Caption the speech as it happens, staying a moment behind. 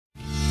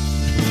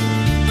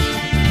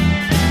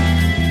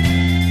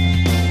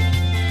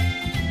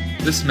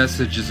This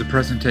message is a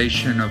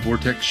presentation of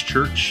Vortex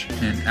Church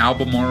in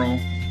Albemarle,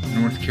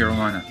 North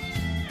Carolina.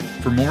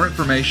 For more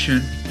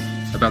information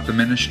about the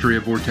ministry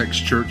of Vortex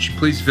Church,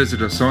 please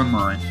visit us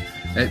online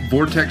at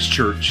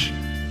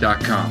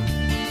vortexchurch.com.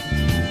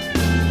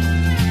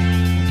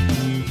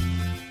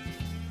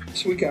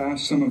 This week I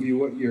asked some of you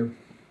what your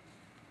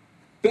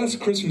best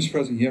Christmas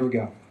present you ever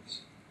got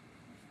was.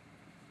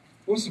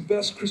 What's the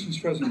best Christmas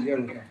present you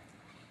ever got?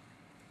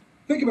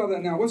 Think about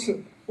that now. What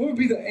would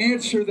be the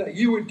answer that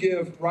you would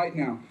give right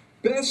now?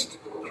 Best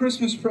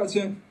Christmas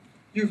present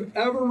you've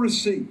ever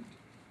received.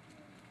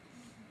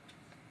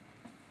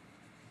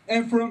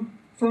 And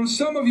from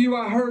some of you,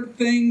 I heard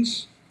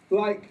things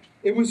like,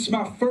 it was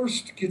my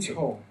first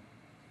guitar.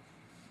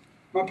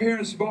 My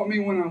parents bought me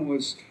when I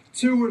was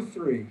 2 or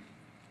 3.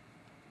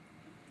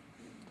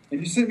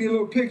 And you sent me a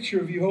little picture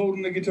of you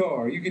holding the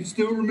guitar. You can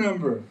still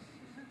remember.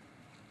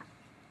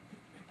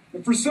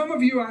 And for some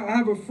of you, I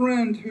have a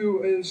friend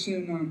who is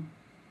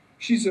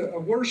she's a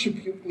worship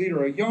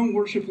leader, a young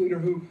worship leader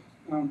who,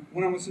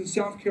 when I was in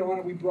South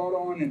Carolina, we brought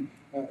on and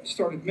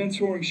started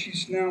mentoring.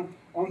 She's now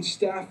on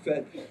staff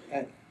at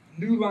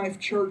New Life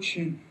Church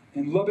in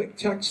Lubbock,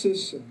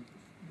 Texas.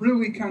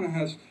 Really kind of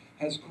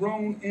has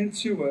grown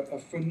into a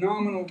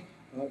phenomenal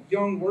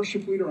young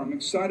worship leader. I'm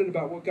excited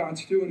about what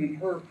God's doing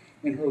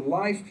in her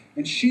life.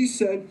 And she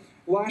said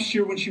last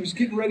year when she was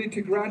getting ready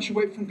to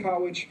graduate from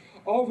college,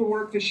 all the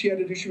work that she had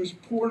to do, she was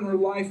pouring her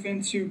life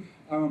into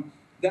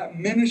that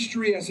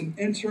ministry as an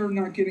intern,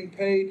 not getting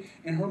paid.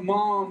 And her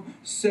mom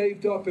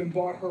saved up and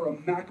bought her a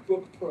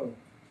MacBook Pro.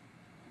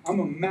 I'm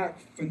a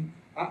Mac fan.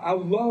 I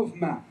love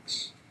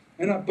Macs.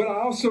 But I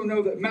also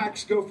know that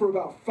Macs go for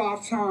about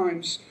 5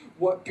 times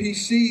what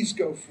PCs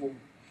go for.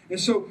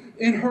 And so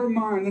in her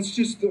mind, that's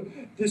just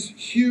this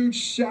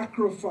huge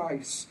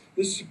sacrifice,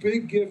 this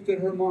big gift that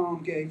her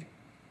mom gave.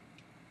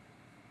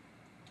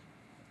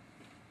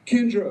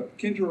 Kendra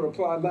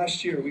replied,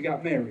 last year we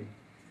got married.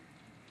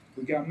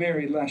 We got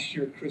married last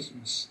year at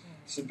Christmas.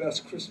 It's the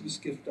best Christmas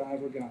gift I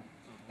ever got.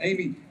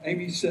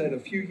 Amy said a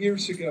few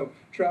years ago,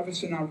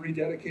 Travis and I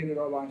rededicated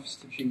our lives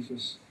to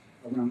Jesus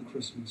around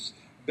Christmas.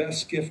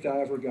 Best gift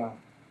I ever got.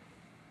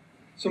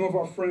 Some of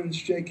our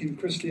friends, Jake and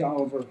Christy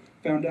Oliver,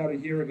 found out a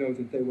year ago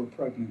that they were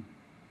pregnant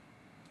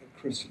at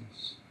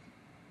Christmas.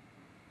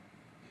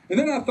 And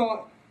then I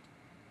thought,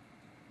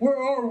 where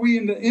are we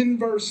in the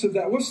inverse of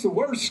that? What's the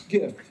worst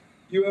gift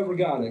you ever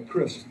got at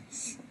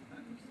Christmas?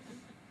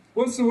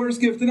 What's the worst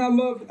gift? And I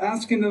love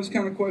asking those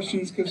kind of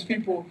questions because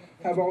people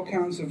have all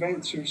kinds of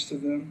answers to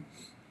them.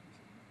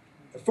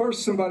 At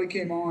first, somebody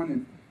came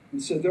on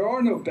and said, there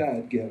are no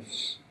bad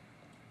gifts.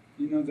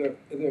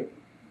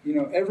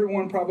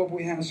 Everyone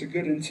probably has a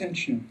good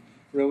intention,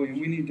 really,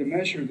 and we need to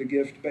measure the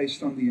gift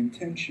based on the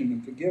intention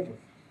of the giver.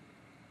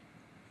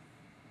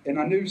 And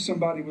I knew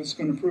somebody was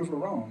going to prove her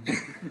wrong.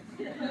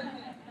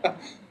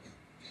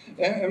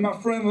 And my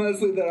friend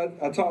Leslie that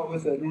I taught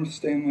with at North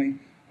Stanley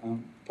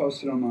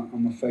posted on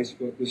my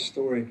Facebook this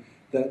story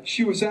that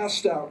she was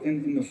asked out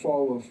in the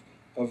fall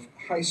of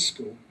high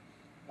school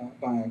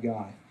by a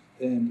guy,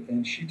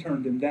 and she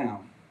turned him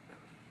down.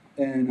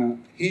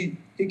 And he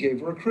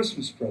gave her a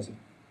Christmas present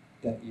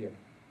that year.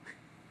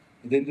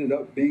 It ended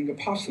up being a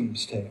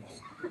possum's tail.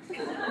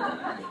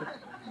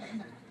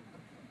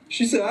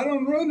 She said, I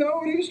don't really know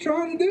what he was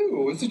trying to do.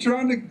 Was he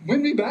trying to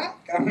win me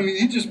back? I mean,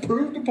 he just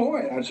proved a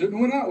point. I shouldn't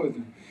have went out with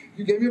him.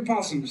 You gave me a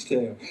possum's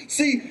tail.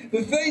 See,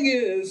 the thing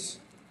is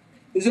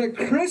that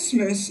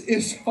Christmas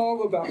is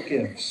all about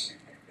gifts.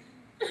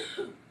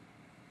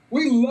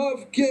 We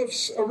love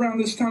gifts around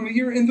this time of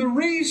year, and the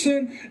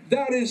reason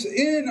that is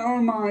in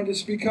our mind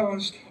is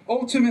because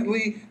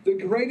ultimately the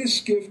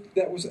greatest gift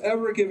that was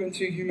ever given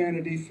to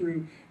humanity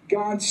through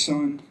God's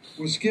Son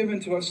was given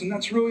to us, and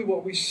that's really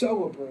what we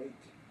celebrate.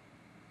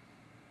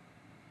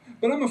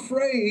 But I'm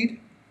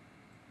afraid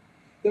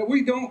that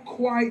we don't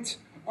quite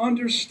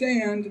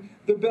understand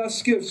the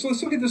best gifts. So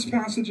let's look at this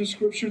passage of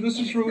Scripture. This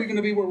is really going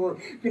to be where we're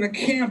going to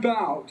camp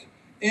out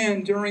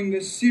during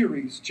this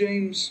series,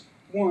 James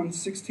 1,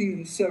 16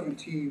 and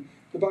 17,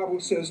 the Bible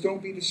says,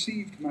 don't be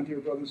deceived, my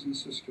dear brothers and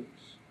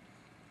sisters.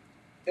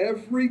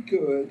 Every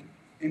good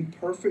and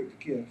perfect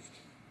gift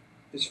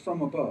is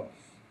from above,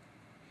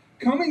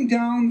 coming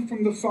down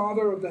from the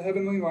Father of the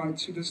heavenly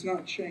lights, who does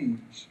not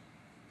change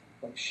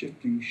like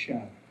shifting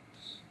shadows.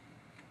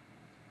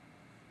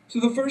 So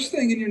the first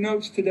thing in your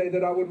notes today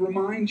that I would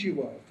remind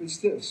you of is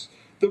this.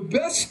 The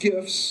best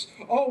gifts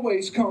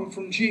always come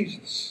from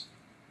Jesus.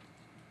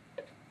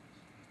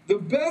 The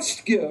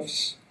best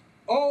gifts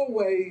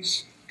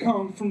always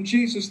come from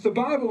Jesus. The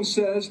Bible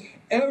says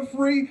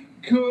every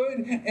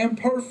good and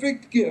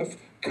perfect gift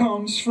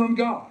comes from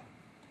God.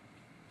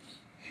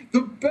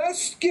 The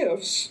best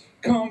gifts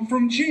come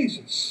from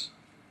Jesus.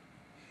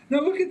 Now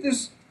look at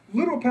this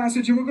little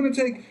passage, and we're going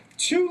to take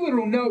 2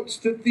 little notes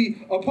that the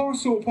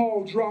Apostle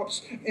Paul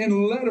drops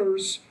in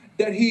letters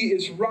that he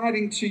is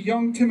writing to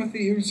young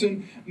Timothy, who's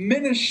in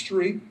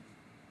ministry.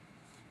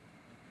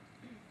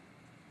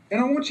 And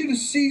I want you to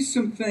see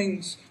some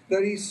things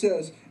that he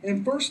says.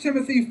 In 1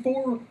 Timothy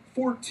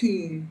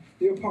 4:14,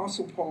 the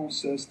Apostle Paul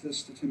says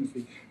this to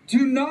Timothy: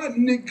 do not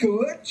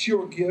neglect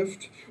your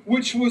gift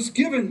which was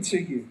given to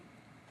you.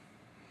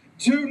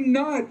 Do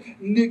not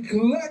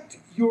neglect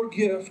your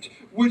gift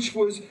which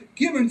was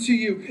given to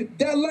you.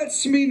 That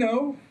lets me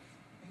know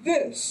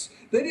this,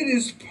 that it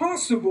is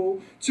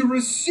possible to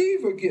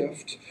receive a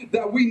gift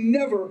that we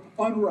never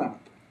unwrap.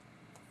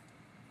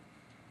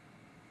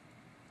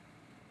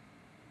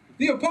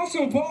 The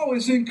Apostle Paul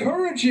is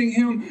encouraging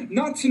him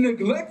not to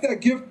neglect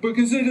that gift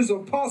because it is a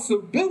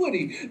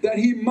possibility that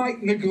he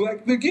might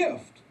neglect the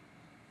gift.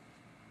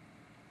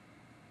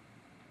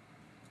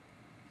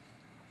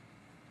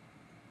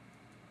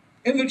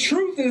 And the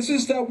truth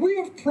is that we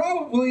have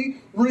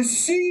probably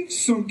received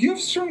some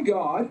gifts from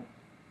God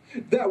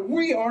that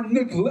we are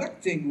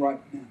neglecting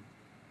right now.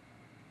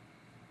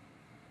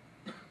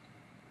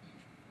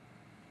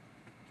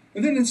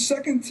 And then in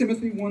 2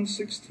 Timothy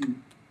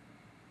 1:16,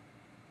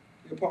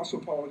 the Apostle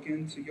Paul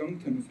again to young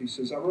Timothy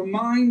says, I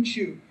remind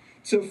you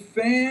to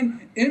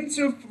fan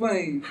into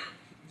flame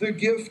the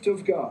gift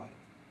of God.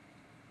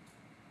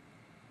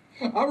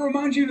 I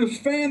remind you to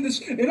fan this.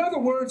 In other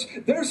words,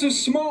 there's a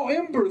small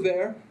ember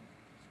there.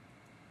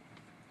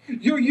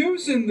 You're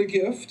using the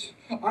gift.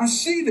 I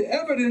see the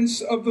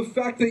evidence of the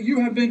fact that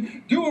you have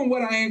been doing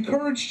what I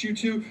encouraged you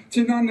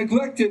to not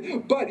neglect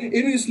it, but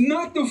it is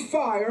not the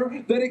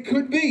fire that it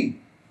could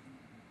be.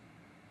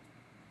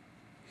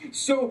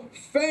 So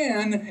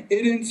fan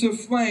it into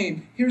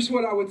flame. Here's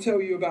what I would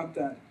tell you about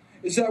that,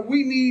 is that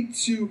we need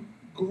to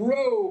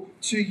grow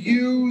to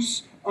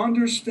use,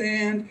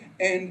 understand,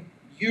 and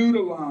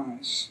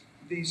utilize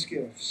these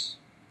gifts.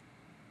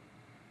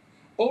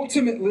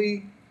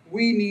 Ultimately,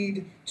 we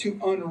need to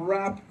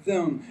unwrap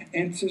them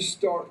and to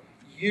start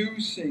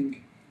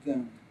using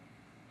them.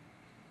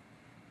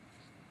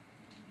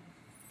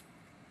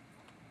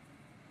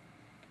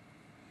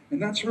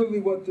 And that's really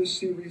what this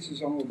series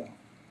is all about.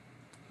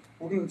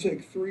 We're going to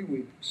take 3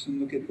 weeks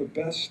and look at the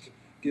best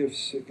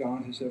gifts that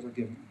God has ever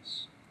given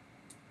us.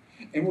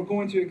 And we're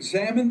going to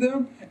examine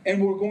them,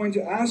 and we're going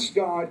to ask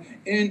God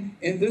in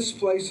this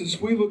place as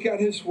we look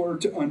at His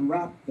Word to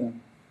unwrap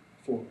them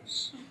for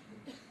us.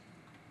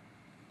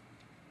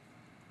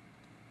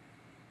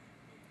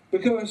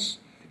 Because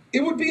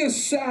it would be a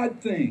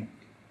sad thing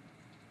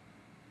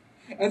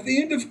at the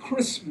end of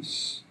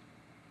Christmas,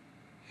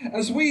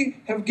 as we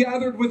have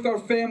gathered with our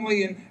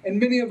family, and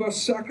many of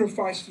us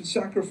sacrificed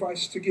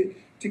to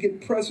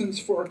get presents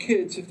for our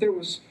kids, if there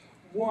was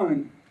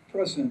one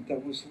present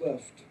that was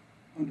left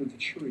under the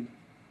tree.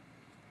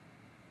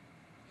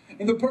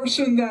 And the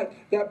person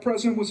that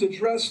present was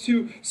addressed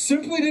to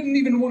simply didn't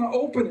even want to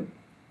open it.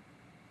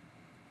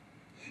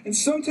 And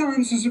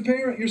sometimes as a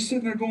parent, you're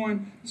sitting there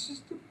going, this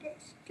is the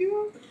best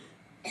gift.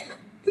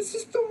 This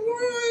is the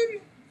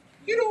one.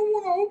 You don't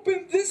want to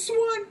open this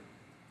one?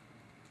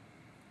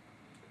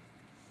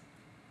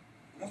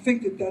 I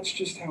think that's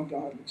just how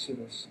God looks at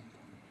us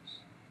sometimes.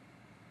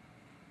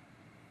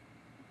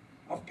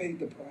 I've paid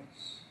the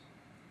price.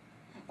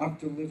 I've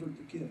delivered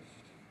the gift.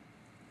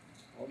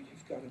 All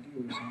you've got to do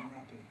is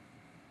unwrap it.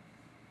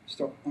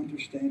 Start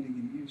understanding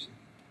and using it.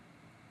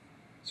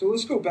 So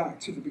let's go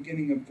back to the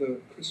beginning of the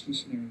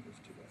Christmas narrative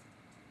today.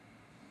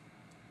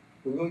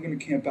 We're really going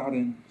to camp out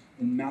in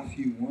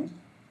Matthew 1.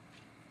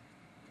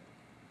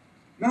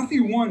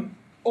 Matthew 1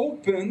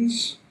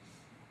 opens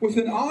with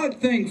an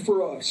odd thing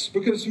for us,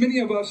 because many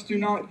of us do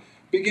not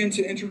begin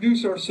to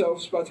introduce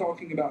ourselves by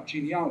talking about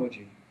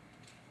genealogy.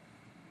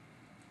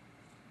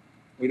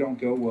 We don't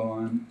go, well,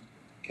 I'm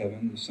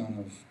Kevin, the son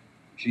of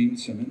Gene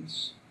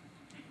Simmons.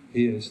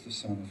 He is the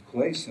son of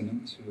Clay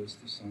Simmons, who is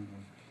the son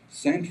of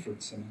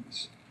Sanford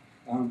Simmons.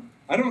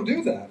 I don't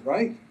do that,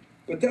 right?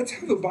 But that's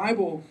how the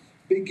Bible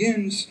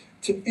begins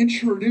to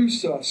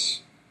introduce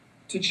us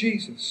to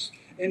Jesus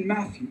in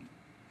Matthew.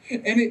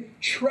 And it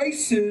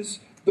traces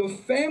the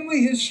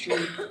family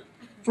history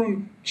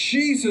from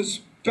Jesus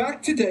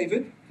back to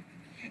David,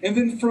 and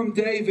then from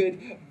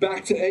David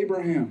back to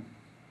Abraham.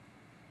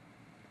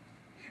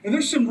 And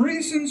there's some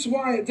reasons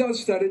why it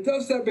does that. It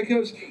does that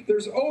because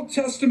there's Old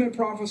Testament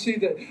prophecy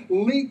that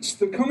links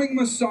the coming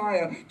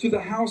Messiah to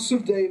the house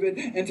of David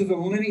and to the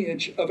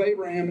lineage of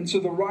Abraham. And so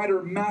the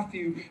writer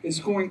Matthew is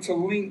going to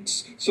link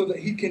so that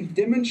he can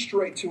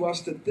demonstrate to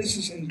us that this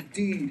is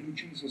indeed who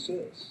Jesus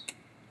is.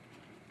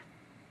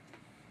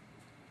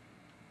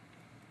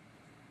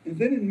 And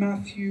then in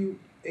Matthew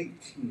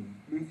 1:18,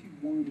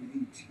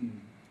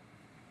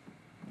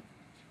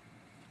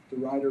 the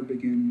writer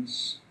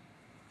begins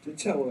to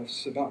tell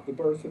us about the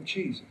birth of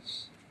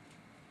Jesus.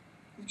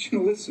 I want you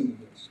to listen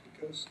to this,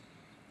 because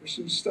there's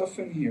some stuff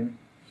in here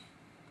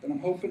that I'm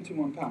hoping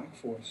to unpack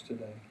for us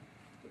today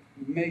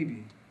that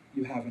maybe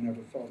you haven't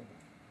ever thought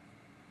about.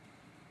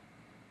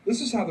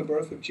 This is how the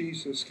birth of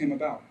Jesus came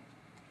about.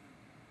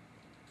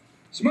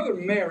 His mother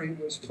Mary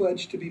was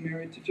pledged to be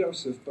married to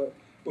Joseph, but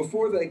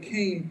before they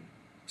came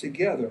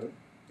together,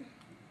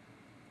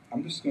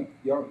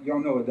 y'all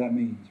know what that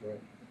means,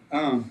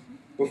 right?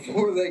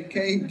 Before they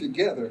came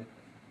together,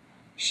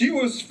 she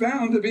was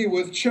found to be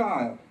with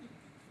child.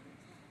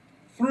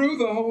 through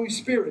the Holy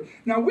Spirit.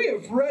 Now, we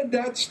have read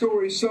that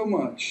story so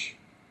much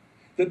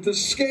that the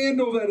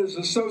scandal that is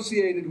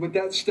associated with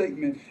that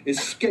statement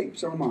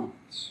escapes our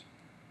minds.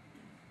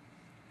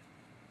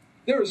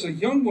 There is a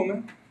young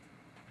woman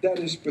that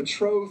is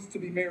betrothed to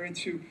be married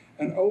to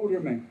an older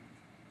man.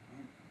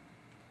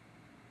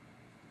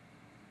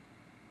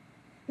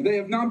 They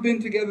have not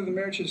been together, the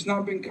marriage has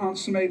not been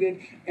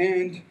consummated,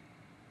 and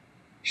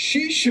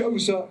she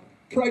shows up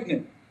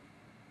pregnant,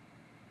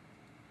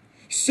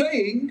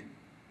 saying,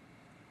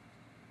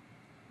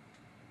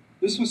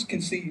 this was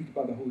conceived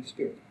by the Holy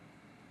Spirit.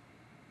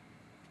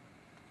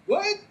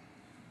 What?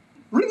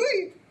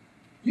 Really?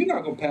 You're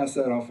not going to pass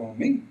that off on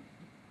me.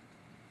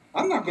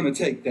 I'm not going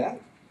to take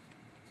that.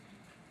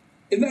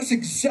 And that's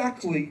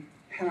exactly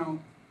how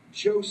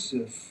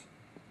Joseph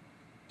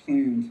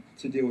planned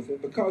to deal with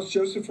it. Because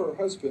Joseph, her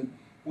husband,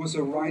 was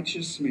a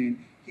righteous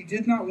man, he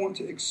did not want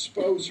to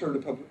expose her to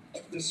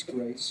public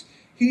disgrace.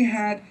 He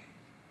had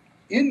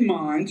in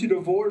mind to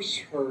divorce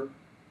her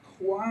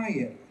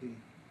quietly.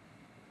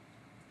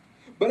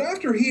 But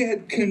after he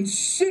had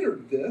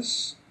considered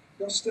this,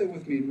 y'all stay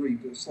with me and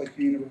read this like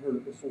you never heard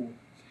it before.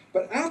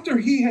 But after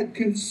he had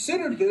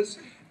considered this,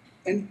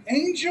 an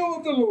angel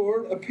of the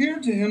Lord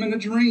appeared to him in a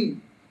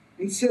dream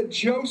and said,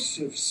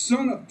 Joseph,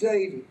 son of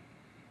David,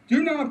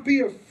 do not be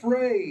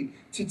afraid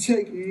to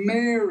take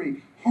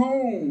Mary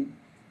home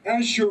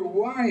as your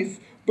wife,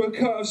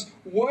 because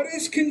what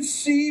is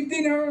conceived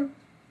in her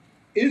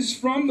is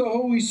from the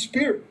Holy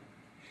Spirit.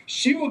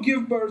 She will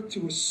give birth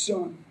to a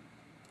son,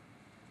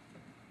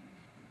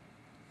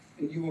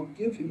 and you will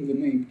give him the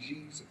name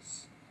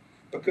Jesus,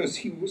 because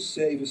he will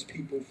save his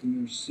people from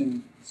their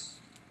sins.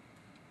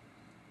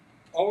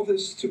 All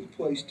this took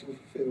place to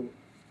fulfill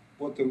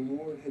what the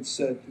Lord had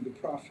said through the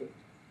prophet.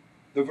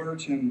 The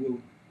virgin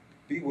will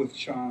be with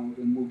child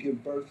and will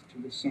give birth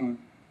to a son,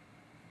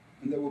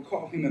 and they will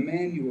call him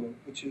Emmanuel,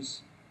 which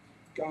is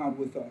God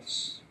with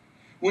us.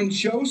 When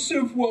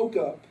Joseph woke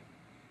up,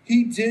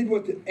 he did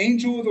what the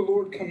angel of the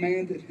Lord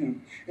commanded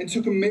him and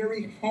took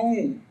Mary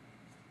home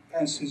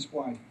as his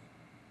wife.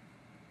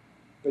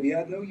 But he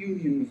had no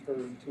union with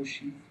her until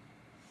she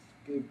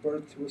gave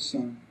birth to a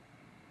son.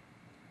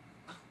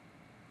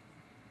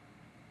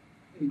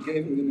 And he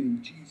gave him the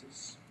name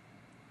Jesus.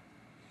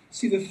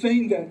 See, the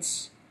thing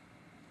that's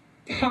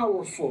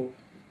powerful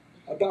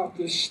about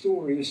this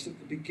story is that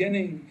the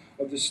beginning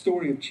of the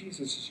story of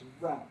Jesus is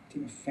wrapped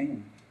in a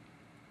family.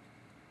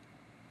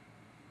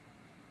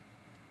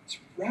 It's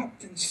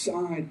wrapped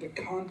inside the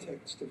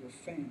context of a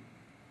family.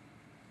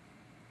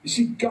 You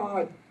see,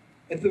 God,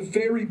 at the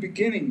very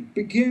beginning,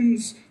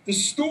 begins the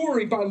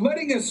story by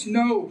letting us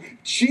know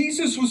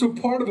Jesus was a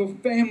part of a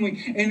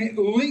family, and it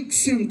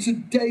links him to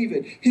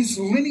David. His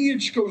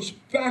lineage goes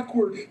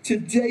backward to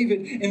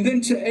David and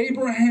then to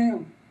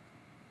Abraham.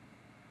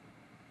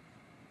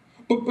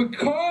 But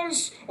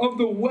because of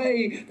the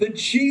way that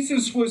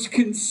Jesus was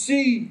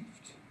conceived,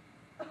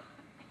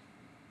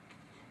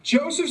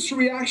 Joseph's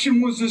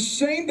reaction was the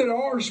same that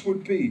ours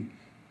would be.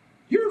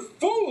 You're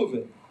full of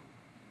it.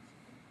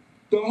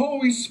 The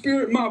Holy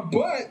Spirit, my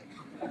butt.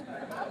 And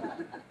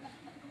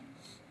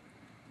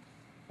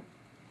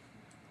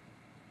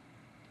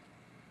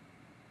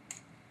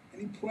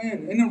he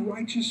planned in a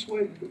righteous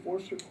way to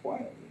divorce her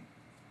quietly.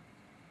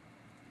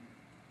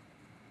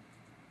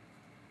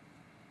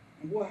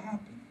 And what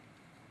happened?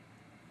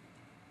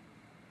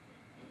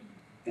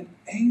 An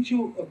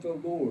angel of the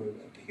Lord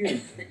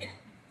appeared to him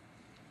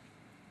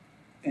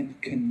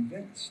and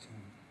convinced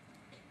him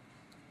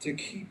to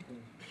keep her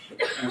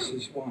as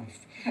his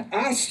wife.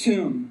 Asked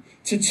him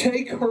to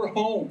take her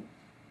home.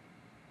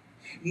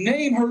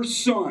 Name her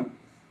son.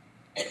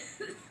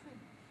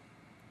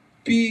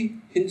 Be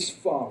his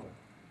father.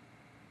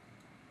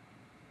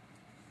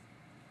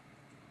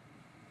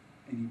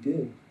 And he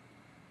did.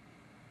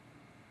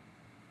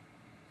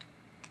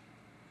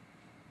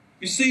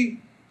 You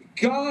see,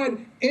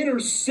 God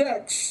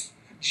intersects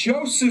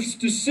Joseph's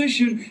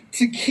decision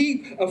to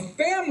keep a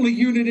family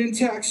unit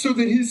intact so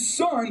that his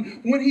son,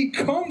 when he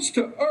comes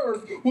to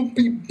earth, will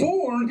be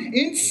born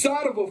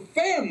inside of a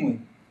family.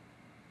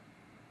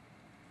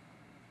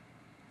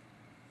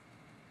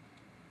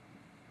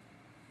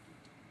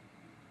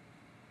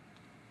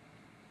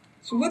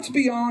 So let's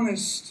be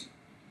honest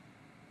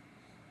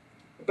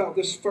about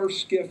this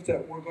first gift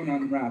that we're going to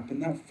unwrap.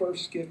 And that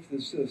first gift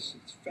is this: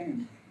 it's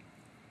family.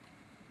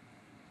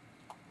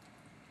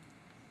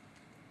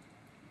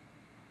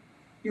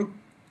 You know,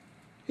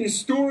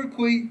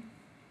 historically,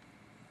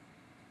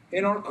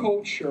 in our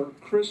culture,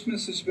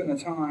 Christmas has been a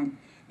time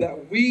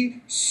that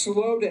we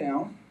slow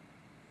down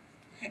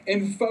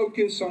and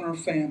focus on our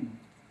family.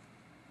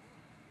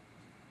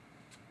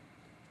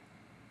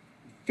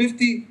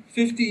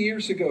 50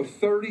 years ago,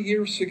 30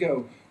 years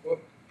ago,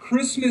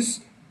 Christmas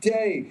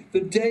Day,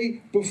 the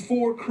day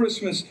before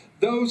Christmas,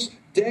 those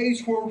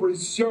days were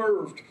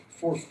reserved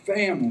for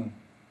family.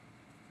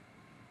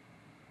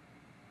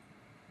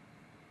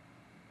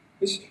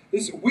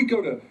 We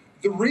go to,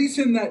 the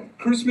reason that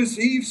Christmas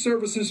Eve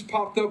services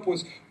popped up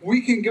was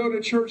we can go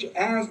to church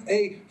as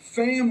a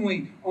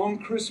family on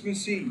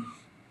Christmas Eve.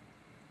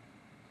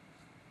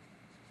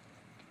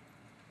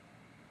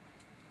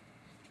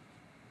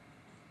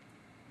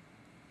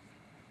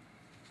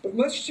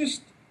 But let's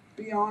just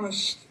be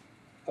honest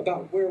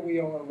about where we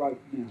are right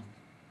now.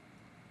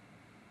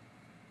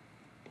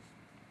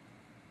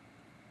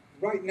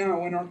 Right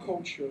now in our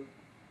culture,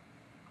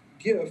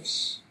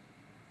 gifts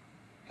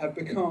have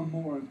become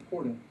more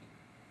important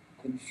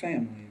than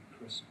family at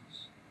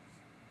Christmas.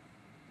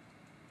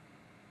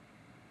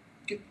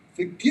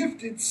 The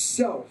gift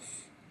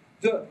itself,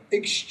 the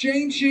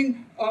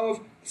exchanging of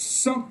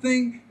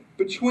something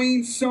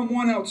between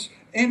someone else,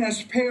 and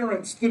as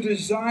parents, the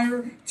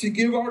desire to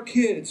give our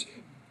kids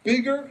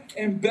bigger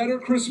and better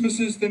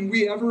Christmases than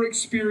we ever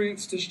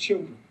experienced as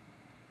children.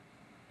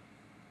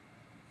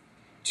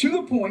 To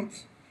the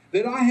point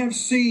that I have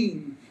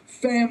seen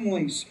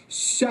families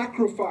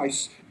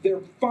sacrifice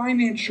their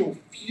financial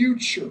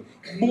future,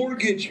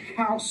 mortgage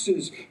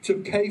houses to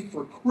pay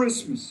for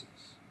Christmases.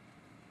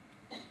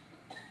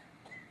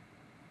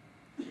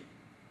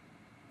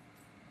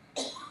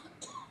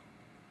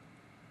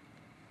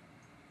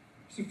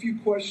 Just a few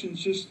questions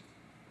just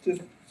to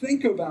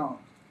think about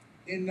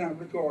in that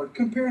regard.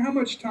 Compare how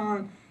much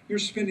time you're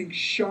spending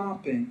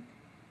shopping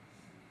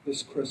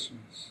this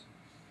Christmas.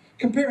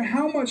 Compare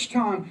how much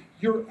time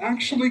you're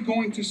actually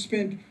going to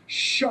spend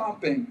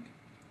shopping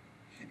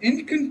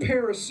in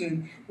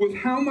comparison with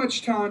how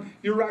much time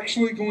you're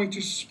actually going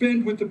to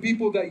spend with the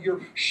people that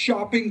you're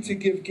shopping to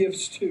give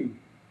gifts to.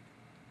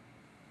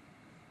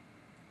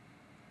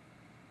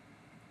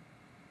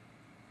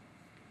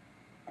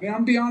 I mean, I'm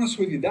going to be honest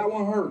with you, that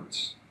one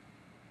hurts.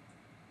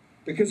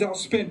 Because I'll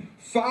spend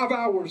 5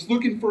 hours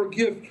looking for a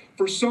gift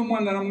for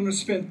someone that I'm going to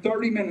spend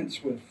 30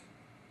 minutes with.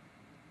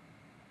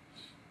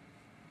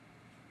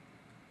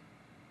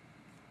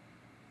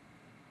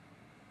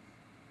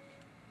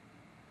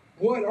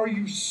 What are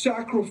you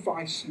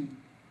sacrificing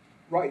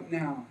right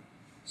now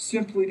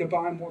simply to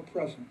buy more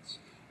presents?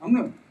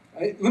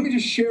 Let me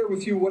just share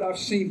with you what I've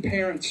seen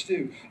parents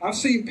do. I've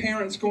seen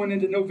parents going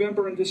into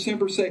November and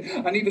December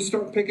say, I need to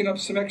start picking up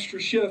some extra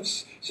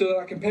shifts so that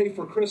I can pay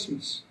for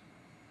Christmas.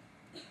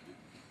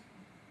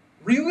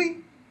 Really?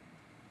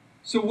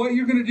 So what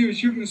you're going to do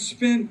is you're going to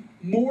spend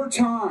more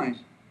time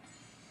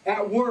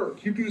at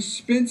work. You're going to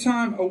spend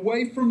time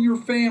away from your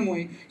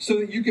family so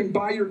that you can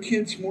buy your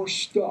kids more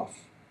stuff.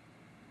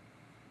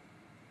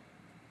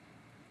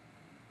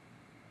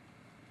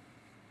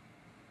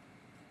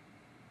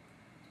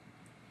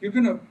 You're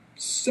going to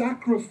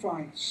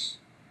sacrifice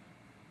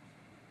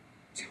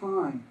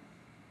time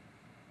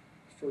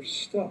for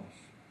stuff.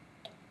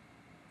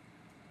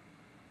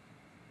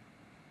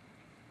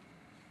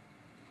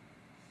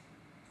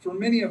 For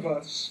many of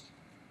us,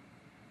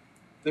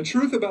 the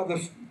truth about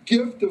the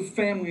gift of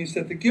family is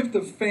that the gift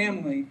of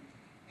family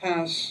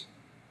has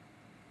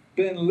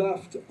been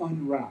left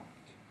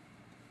unwrapped.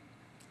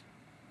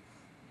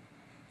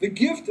 The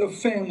gift of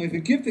family, the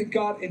gift that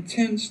God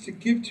intends to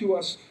give to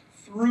us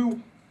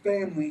through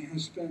family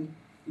has been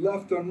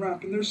left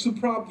unwrapped. And there's some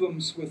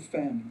problems with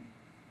family.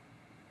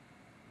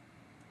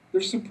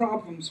 There's some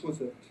problems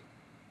with it.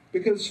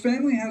 Because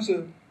family has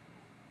a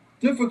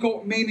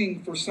difficult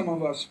meaning for some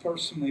of us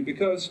personally,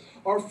 because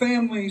our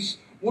families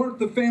weren't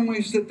the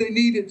families that they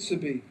needed to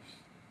be.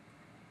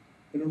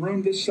 In a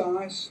room this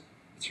size,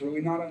 it's really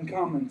not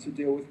uncommon to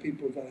deal with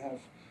people that have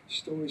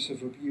stories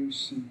of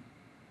abuse and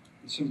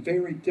some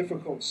very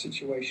difficult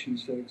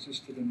situations that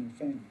existed in their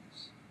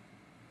families.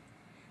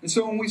 And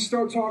so when we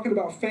start talking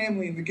about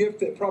family and the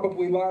gift that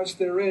probably lies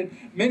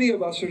therein, many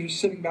of us are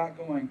just sitting back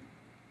going,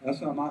 that's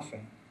not my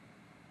family.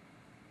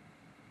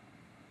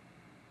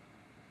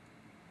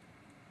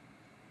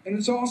 And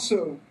it's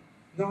also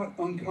not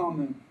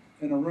uncommon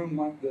in a room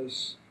like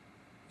this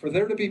for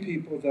there to be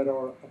people that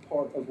are a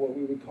part of what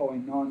we would call a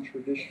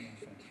non-traditional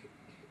family.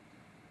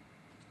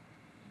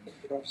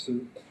 Perhaps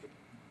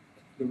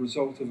the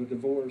result of a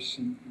divorce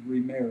and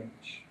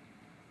remarriage.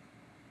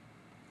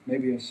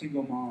 Maybe a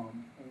single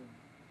mom or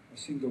a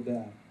single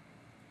dad.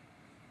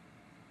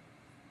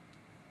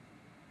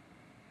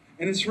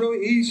 And it's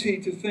really easy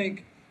to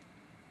think,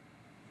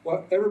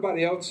 well,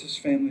 everybody else's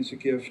family is a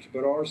gift,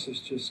 but ours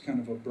is just kind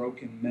of a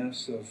broken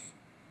mess of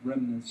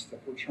remnants that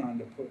we're trying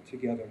to put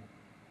together.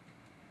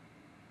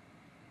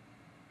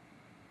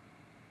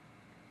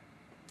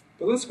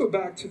 But let's go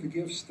back to the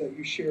gifts that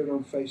you shared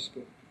on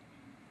Facebook.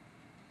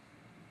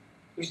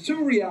 There's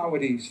two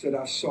realities that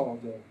I saw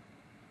there.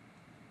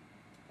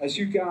 As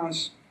you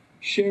guys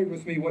shared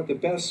with me what the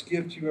best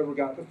gift you ever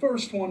got. The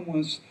first one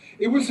was,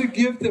 it was a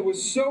gift that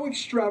was so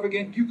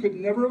extravagant you could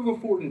never have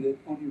afforded it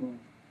on your own.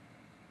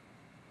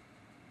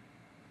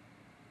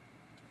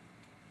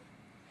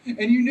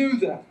 And you knew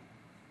that.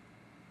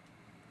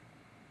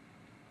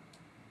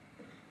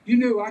 You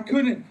knew I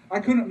couldn't,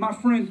 my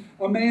friend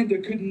Amanda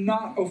could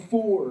not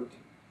afford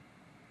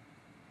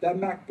that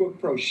MacBook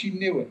Pro. She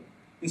knew it.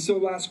 And so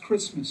last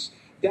Christmas,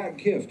 that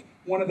gift,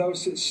 one of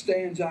those that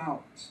stands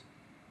out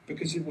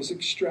because it was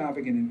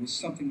extravagant. It was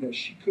something that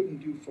she couldn't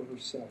do for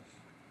herself.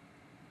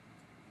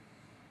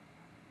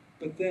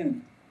 But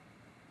then,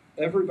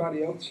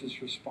 everybody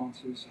else's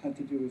responses had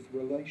to do with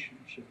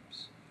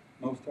relationships.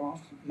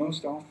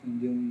 Most often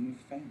dealing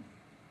with family.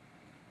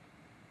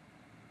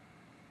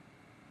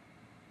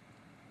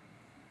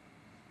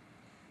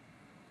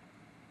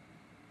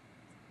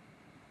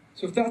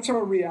 So if that's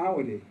our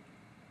reality,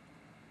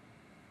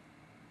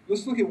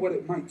 let's look at what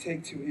it might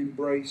take to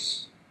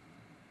embrace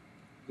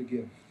the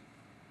gift.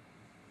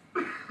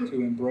 To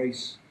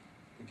embrace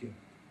the gift.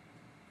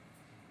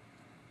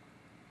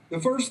 The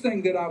first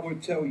thing that I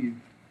would tell you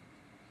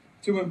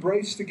to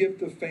embrace the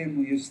gift of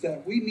family is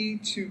that we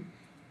need to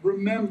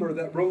remember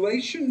that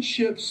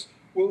relationships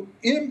will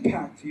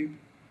impact you.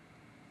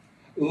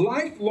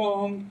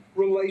 Lifelong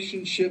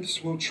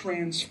relationships will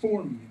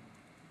transform you.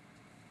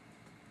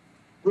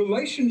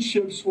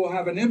 Relationships will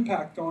have an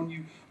impact on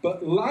you,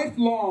 but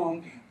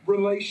lifelong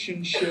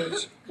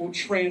relationships will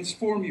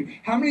transform you.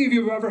 How many of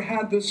you have ever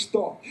had this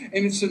thought?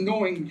 And it's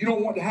annoying. You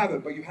don't want to have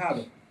it, but you have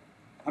it.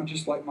 I'm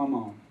just like my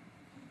mom.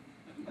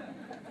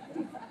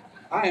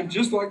 I am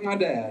just like my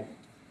dad.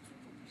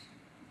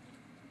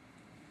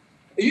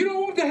 You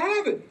don't want to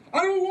have it.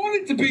 I don't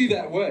want it to be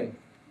that way.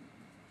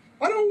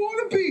 I don't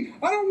want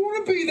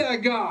to be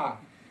that guy.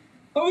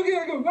 I look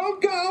at it and go, oh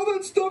God, all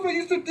that stuff I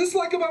used to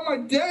dislike about my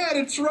dad,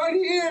 it's right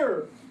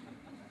here.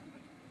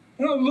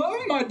 And I love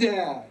my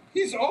dad.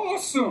 He's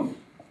awesome.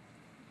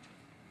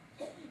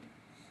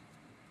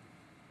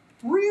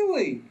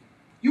 Really?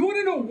 You want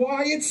to know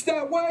why it's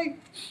that way?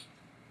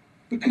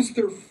 Because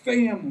they're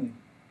family.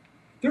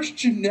 There's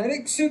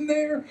genetics in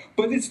there,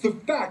 but it's the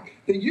fact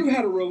that you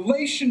had a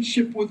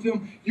relationship with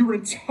them your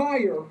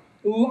entire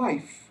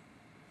life.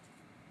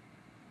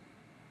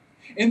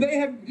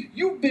 And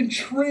you've been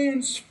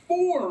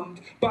transformed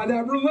by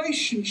that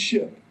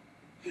relationship.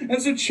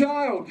 As a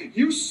child,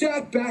 you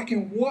sat back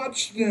and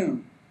watched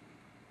them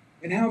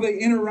and how they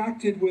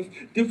interacted with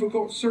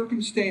difficult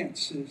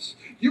circumstances.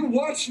 You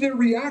watched their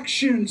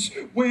reactions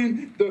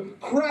when the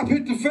crap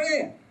hit the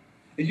fan.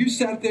 And you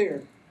sat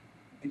there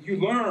and you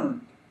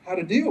learned how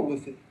to deal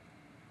with it.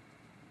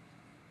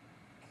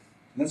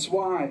 And that's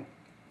why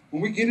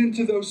when we get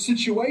into those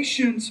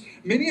situations,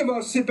 many of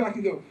us sit back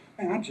and go,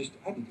 man, I did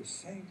the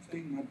same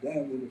thing my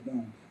dad would have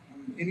done.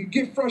 And you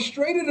get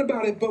frustrated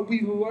about it, but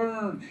we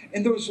learn.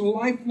 And those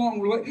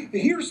lifelong relationships.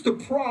 Here's the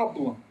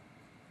problem.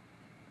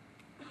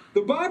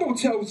 The Bible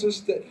tells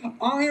us that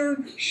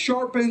iron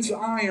sharpens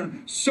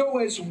iron, so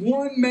as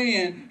one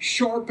man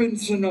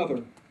sharpens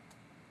another.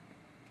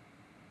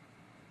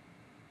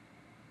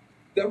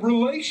 That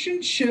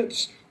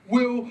relationships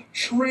will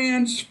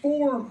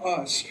transform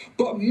us.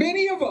 But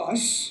many of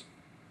us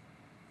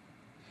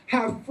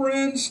have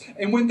friends,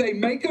 and when they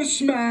make us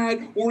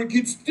mad or it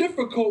gets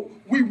difficult,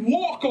 we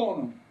walk on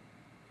them.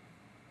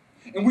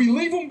 And we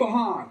leave them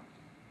behind.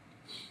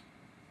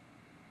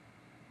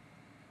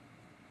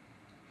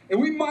 And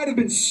we might have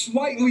been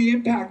slightly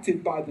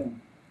impacted by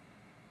them.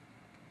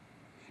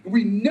 And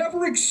we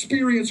never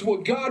experience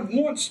what God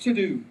wants to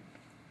do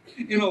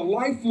in a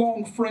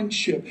lifelong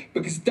friendship,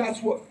 because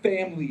that's what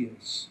family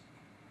is.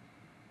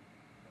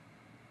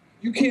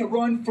 You can't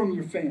run from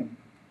your family.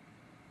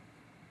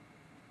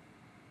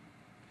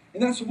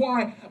 And that's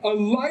why a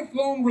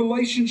lifelong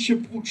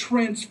relationship will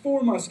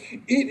transform us.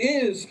 It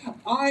is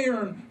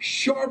iron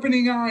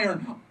sharpening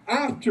iron.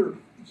 After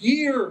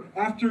year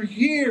after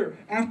year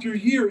after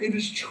year, it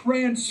is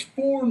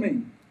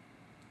transforming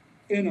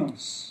in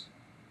us.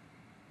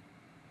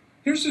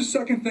 Here's the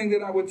second thing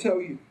that I would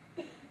tell you.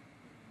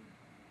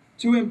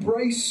 To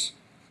embrace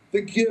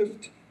the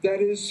gift that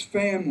is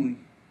family.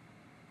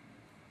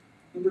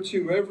 Number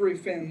two, every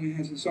family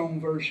has its own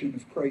version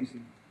of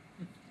crazy.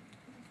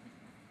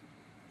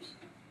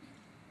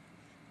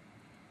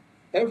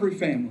 Every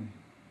family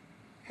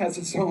has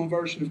its own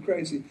version of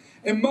crazy.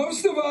 And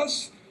most of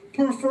us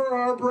prefer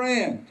our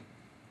brand.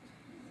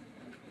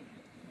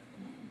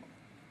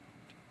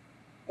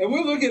 And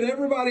we look at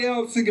everybody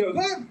else and go,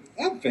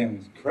 that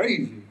family's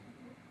crazy.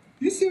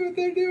 You see what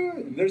they're doing?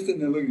 And they're sitting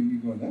there looking at you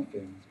going, that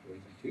family's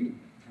crazy too.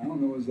 I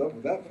don't know what's up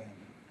with that family.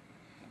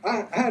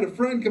 I had a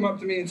friend come up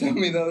to me and tell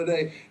me the other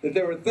day that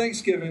they were at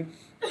Thanksgiving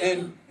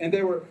and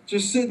they were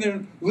just sitting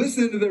there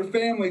listening to their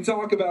family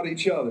talk about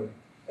each other.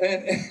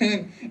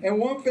 And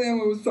one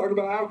family was talking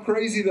about how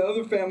crazy the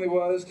other family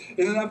was,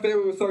 and then that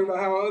family was talking about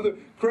how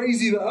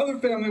crazy the other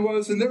family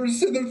was, and they were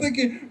sitting there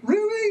thinking,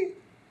 really?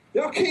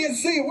 Y'all can't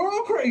see it. We're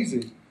all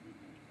crazy.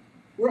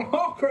 We're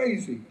all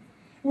crazy.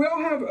 We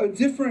all have a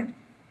different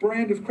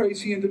brand of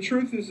crazy, and the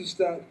truth is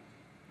that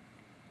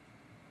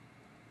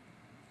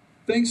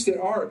things that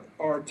aren't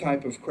our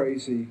type of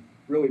crazy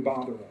really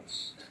bother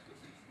us.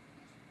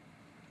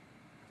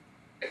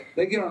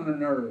 They get on our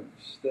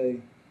nerves.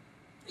 They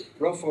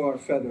ruffle our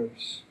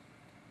feathers.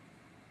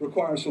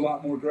 Requires a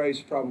lot more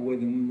grace probably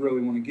than we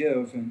really want to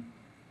give. And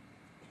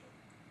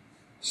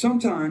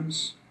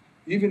sometimes,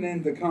 even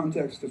in the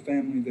context of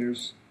family,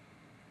 there's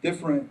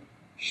different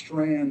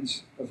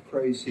strands of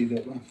crazy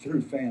that run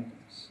through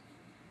families.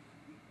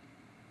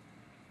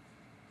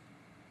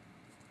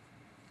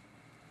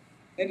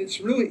 And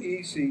it's really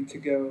easy to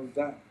go,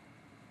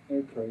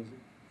 they're crazy.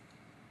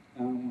 I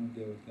don't want to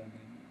deal with them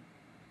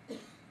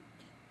anymore.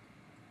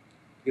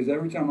 Because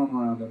every time I'm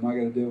around them,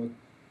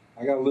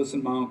 I got to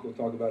listen to my uncle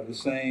talk about the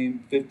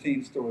same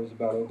 15 stories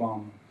about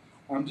Obama.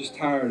 I'm just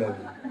tired of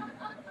it.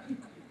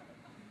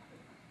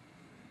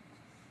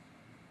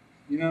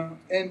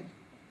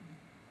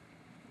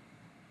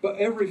 But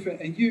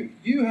and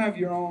you have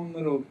your own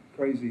little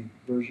crazy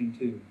version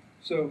too.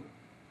 So,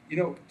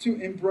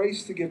 to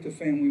embrace the gift of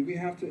family, we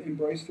have to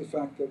embrace the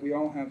fact that we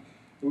all have,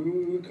 we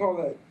would call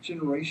that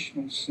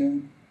generational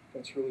sin.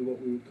 That's really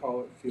what we would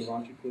call it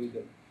theologically,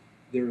 that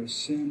there is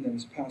sin that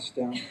is passed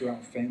down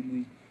throughout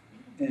family,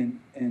 and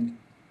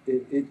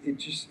it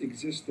just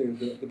exists there.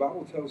 The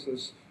Bible tells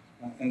us,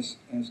 as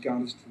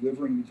God is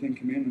delivering the Ten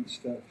Commandments,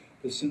 that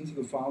the sins of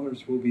the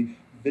fathers will be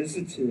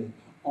visited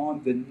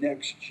on the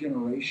next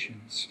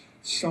generations,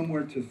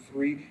 somewhere to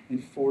 3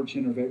 and 4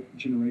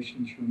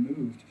 generations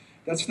removed.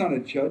 That's not a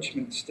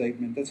judgment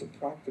statement. That's a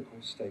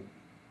practical statement.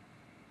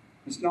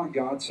 It's not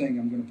God saying,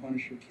 I'm going to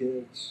punish your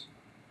kids.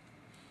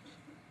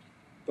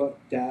 But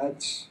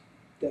dads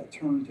that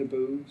turn to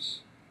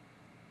booze,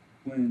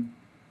 when,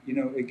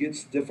 it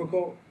gets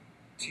difficult,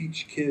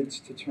 teach kids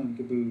to turn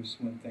to booze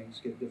when things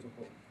get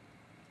difficult.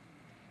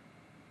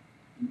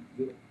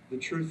 The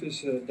truth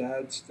is that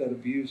dads that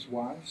abuse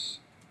wives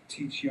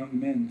teach young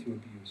men to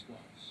abuse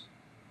wives.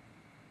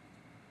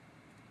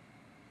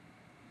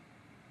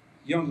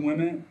 Young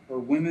women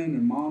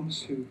and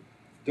moms who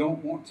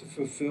don't want to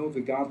fulfill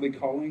the godly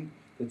calling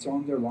that's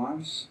on their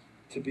lives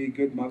to be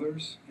good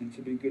mothers and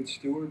to be good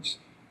stewards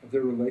of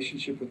their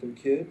relationship with their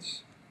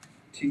kids,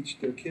 teach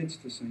their kids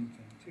the same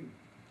thing too.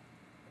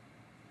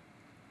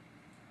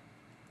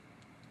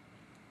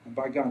 And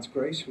by God's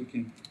grace, we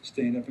can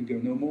stand up and go,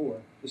 no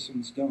more. This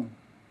one's done.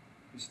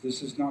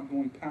 This is not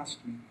going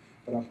past me.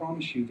 But I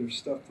promise you, there's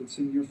stuff that's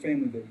in your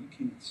family that you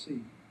can't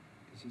see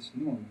because it's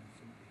normal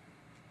for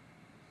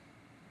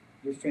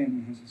you. Your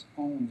family has its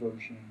own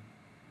version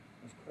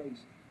of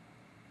crazy.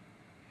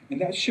 And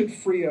that should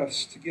free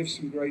us to give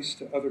some grace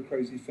to other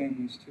crazy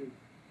families too.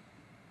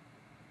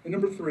 And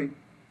number 3,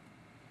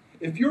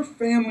 if your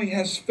family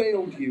has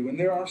failed you, and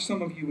there are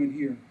some of you in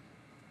here,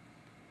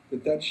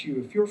 that's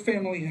you. If your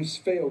family has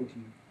failed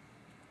you,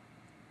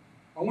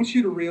 I want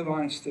you to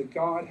realize that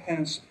God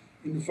has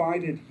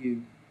invited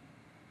you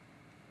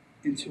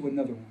into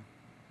another one.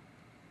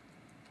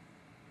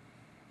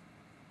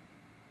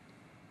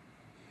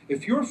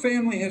 If your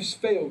family has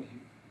failed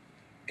you,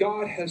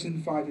 God has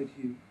invited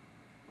you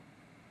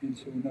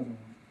into another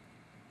one.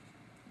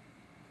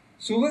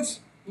 So let's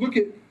look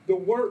at the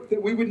work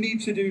that we would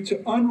need to do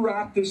to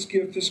unwrap this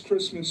gift this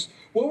Christmas.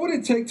 What would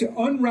it take to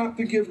unwrap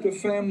the gift of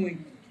family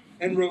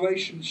and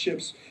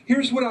relationships?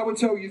 Here's what I would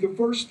tell you. The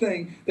first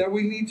thing that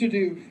we need to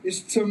do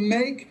is to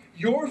make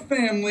your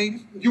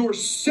family your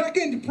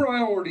second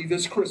priority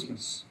this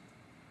Christmas.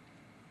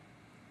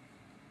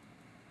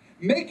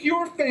 Make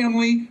your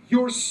family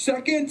your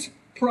second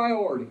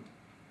priority.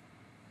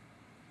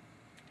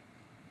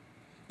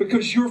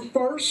 Because your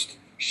first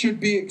should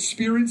be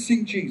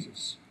experiencing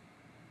Jesus.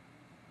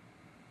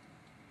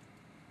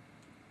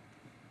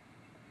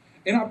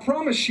 And I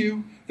promise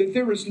you that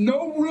there is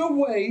no real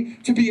way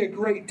to be a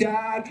great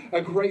dad, a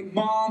great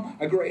mom,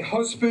 a great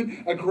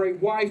husband, a great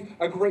wife,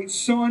 a great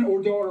son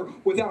or daughter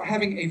without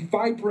having a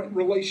vibrant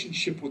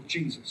relationship with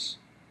Jesus.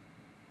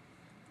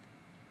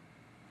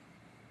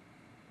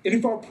 And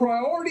if our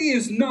priority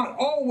is not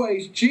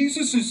always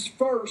Jesus is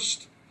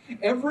first,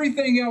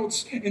 everything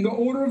else in the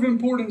order of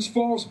importance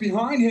falls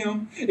behind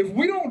him. If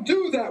we don't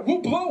do that,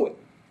 we'll blow it.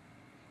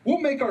 We'll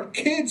make our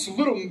kids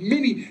little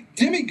mini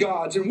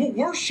demigods and we'll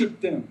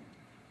worship them.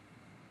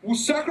 We'll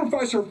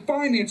sacrifice our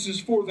finances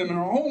for them and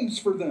our homes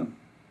for them.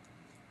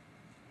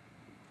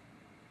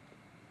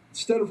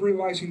 Instead of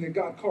realizing that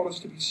God called us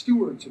to be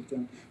stewards of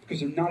them because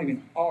they're not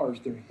even ours,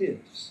 they're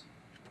his.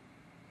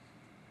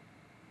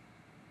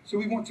 So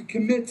we want to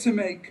commit to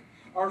make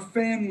our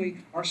family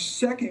our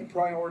second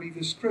priority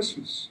this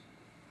Christmas.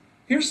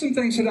 Here's some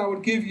things that I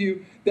would give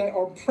you that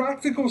are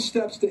practical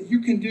steps that you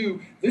can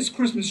do this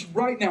Christmas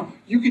right now.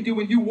 You can do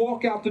when you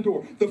walk out the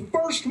door. The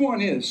first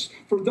one is,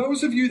 for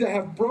those of you that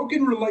have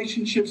broken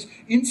relationships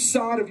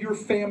inside of your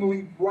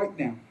family right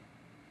now,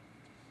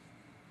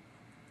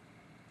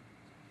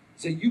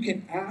 so you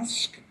can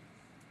ask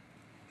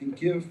and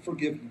give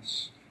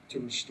forgiveness to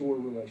restore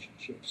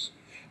relationships.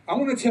 I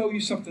want to tell you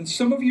something.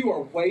 Some of you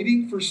are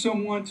waiting for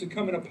someone to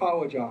come and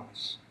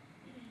apologize.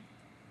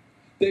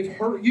 They've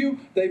hurt you,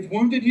 they've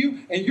wounded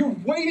you, and you're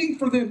waiting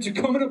for them to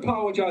come and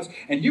apologize,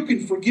 and you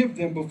can forgive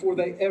them before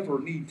they ever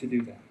need to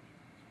do that.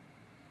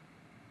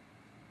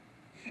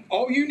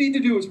 All you need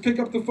to do is pick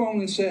up the phone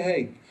and say,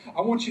 hey,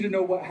 I want you to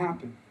know what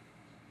happened.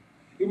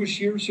 It was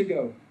years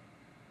ago,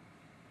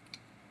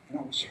 and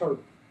I was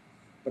hurt,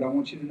 but I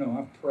want you to know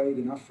I've prayed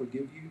and I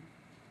forgive you.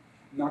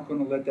 I'm not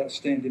going to let that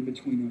stand in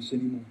between us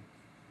anymore.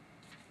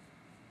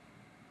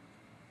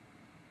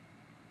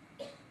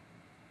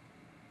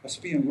 Us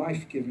being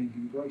life-giving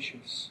and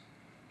gracious.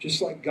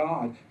 Just like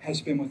God has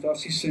been with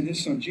us. He sent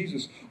his son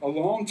Jesus a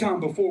long time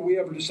before we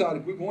ever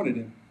decided we wanted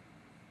him.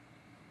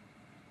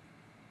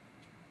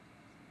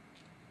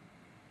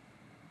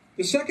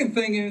 The second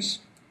thing is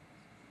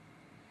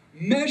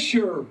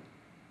measure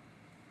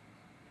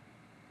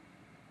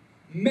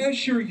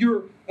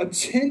your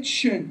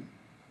attention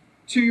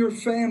to your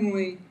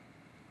family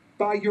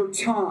by your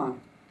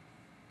time.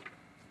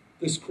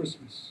 this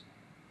Christmas.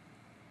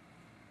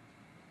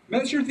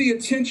 Measure the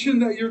attention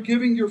that you're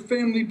giving your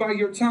family by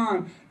your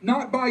time,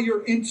 not by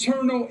your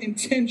internal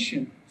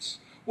intentions.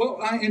 Well,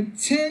 I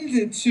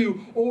intended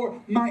to,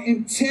 or my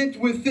intent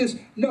with this.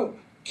 No,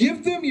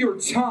 give them your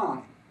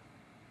time.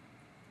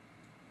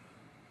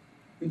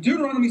 And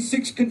Deuteronomy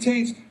 6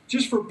 contains,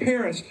 just for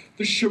parents,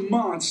 the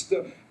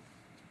Shemats.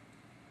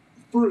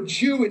 For a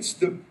Jew, it's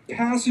the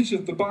passage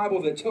of the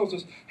Bible that tells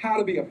us how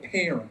to be a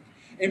parent.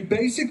 And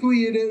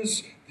basically it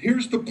is,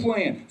 here's the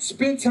plan.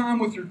 Spend time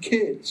with your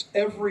kids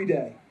every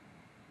day.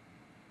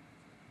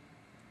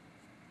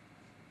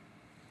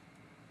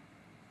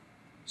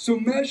 So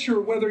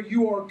measure whether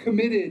you are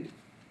committed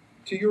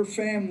to your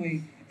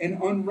family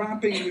and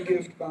unwrapping the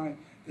gift by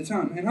the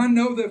time. And I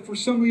know that for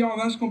some of y'all,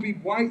 that's going to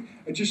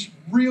be just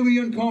really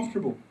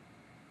uncomfortable.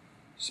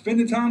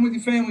 Spending time with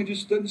your family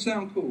just doesn't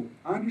sound cool.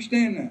 I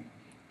understand that.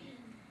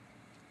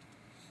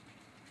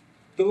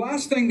 The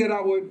last thing that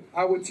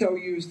I would tell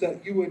you is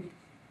that it would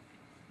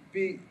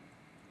be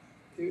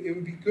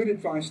good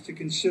advice to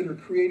consider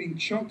creating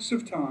chunks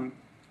of time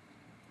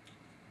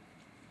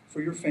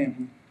for your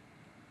family.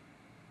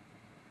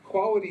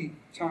 Quality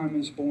time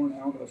is born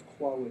out of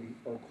quality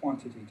or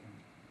quantity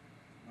time.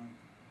 Right?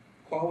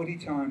 Quality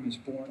time is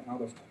born out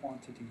of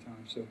quantity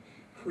time. So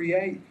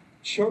create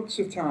chunks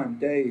of time,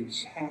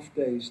 days, half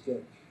days,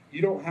 that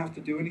you don't have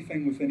to do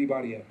anything with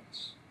anybody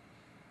else.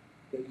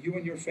 That you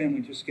and your family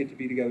just get to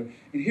be together.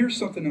 And here's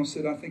something else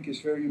that I think is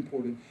very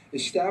important.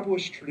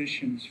 Establish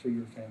traditions for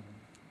your family.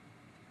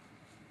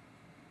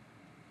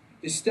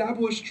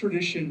 Establish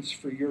traditions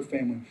for your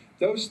family.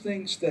 Those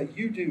things that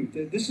you do.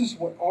 This is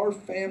what our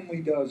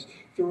family does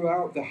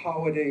throughout the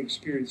holiday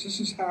experience. This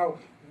is how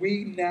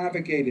we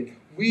navigate it.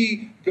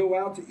 We go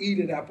out to eat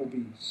at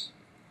Applebee's.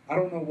 I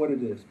don't know what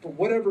it is, but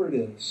whatever it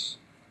is,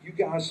 you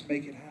guys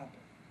make it happen.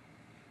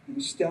 And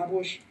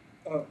establish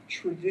a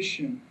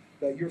tradition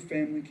that your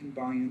family can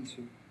buy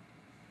into.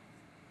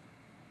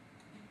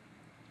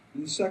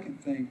 And the second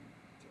thing,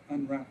 to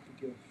unwrap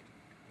the gift,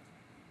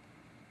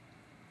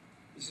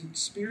 is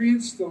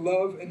experience the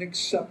love and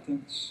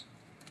acceptance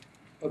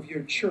of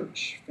your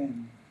church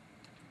family.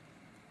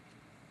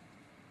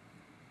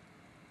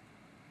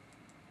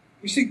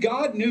 You see,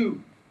 God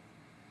knew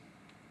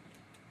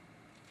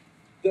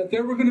that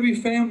there were going to be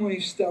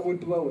families that would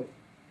blow it.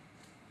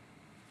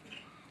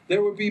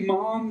 There would be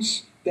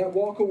moms that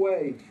walk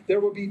away. There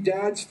would be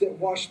dads that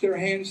wash their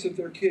hands of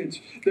their kids.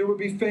 There would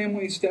be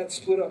families that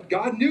split up.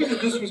 God knew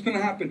that this was going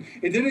to happen.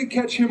 It didn't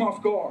catch him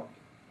off guard.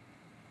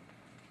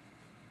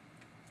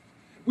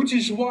 Which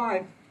is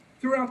why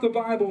throughout the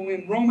Bible,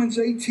 in Romans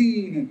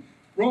 18 and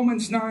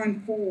Romans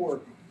 9:4,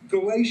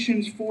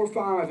 Galatians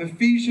 4:5,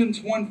 Ephesians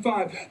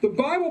 1:5, the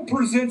Bible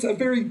presents a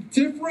very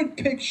different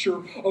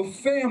picture of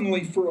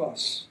family for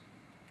us.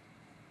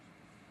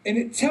 And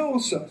it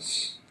tells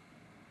us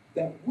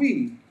that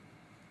we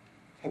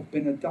have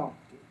been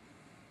adopted.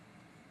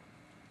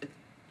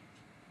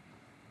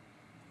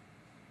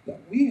 That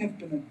we have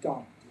been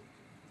adopted.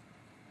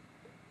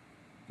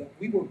 That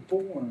we were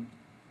born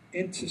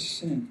into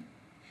sin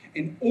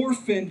and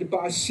orphaned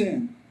by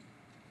sin.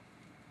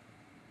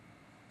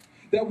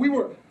 That we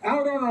were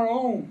out on our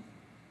own.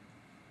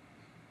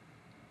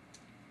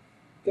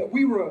 That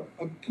we were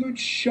a good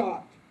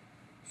shot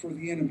for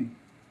the enemy.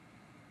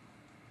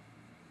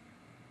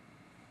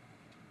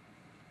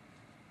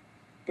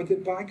 But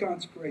that by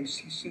God's grace,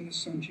 he sent his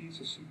son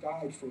Jesus, who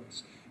died for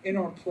us in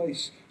our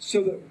place,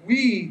 so that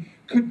we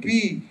could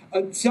be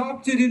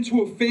adopted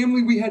into a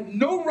family we had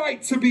no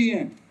right to be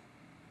in.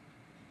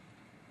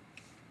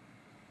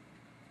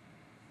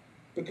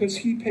 Because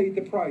he paid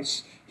the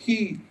price.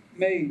 He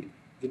made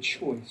the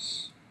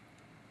choice.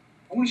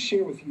 I want to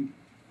share with you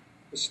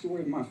a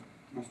story of my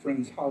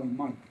friends Holly and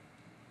Mike.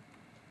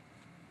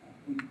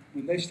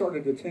 When they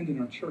started attending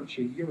our church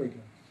a year ago,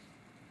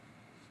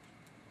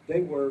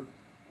 they were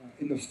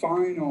in the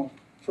final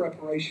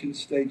preparation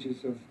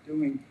stages of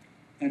doing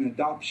an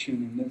adoption,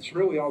 and that's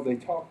really all they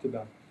talked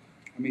about.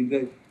 I mean,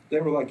 they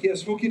were like,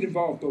 yes, we'll get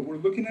involved, but we're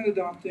looking at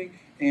adopting,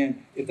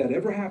 and if that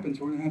ever happens,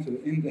 we're going to have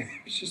to end that.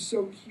 It's just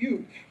so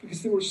cute,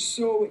 because they were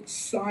so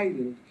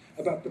excited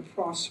about the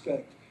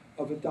prospect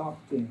of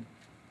adopting.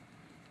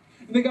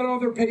 And they got all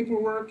their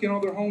paperwork and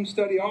all their home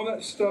study, all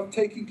that stuff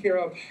taken care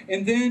of,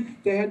 and then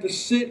they had to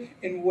sit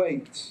and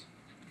wait.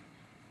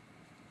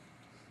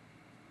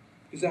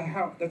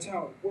 That's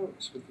how it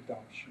works with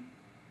adoption.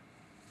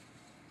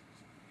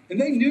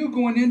 And they knew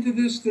going into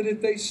this that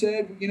if they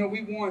said,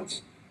 we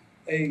want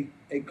a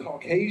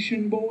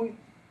Caucasian boy,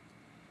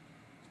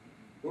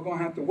 we're going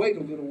to have to wait a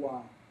little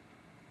while.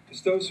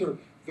 Because those are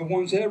the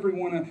ones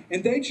everyone...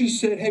 And they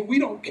just said, hey, we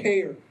don't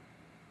care.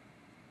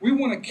 We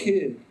want a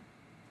kid.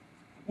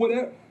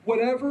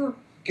 Whatever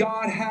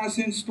God has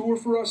in store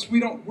for us,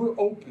 we're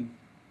open.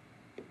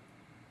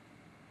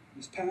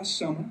 This past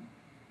summer,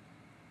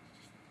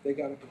 they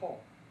got a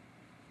call.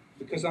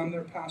 Because I'm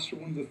their pastor,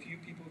 one of the few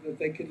people that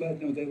they could let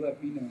know, they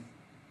let me know.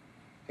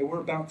 Hey, we're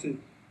about to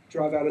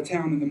drive out of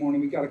town in the morning.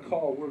 We got a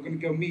call. We're going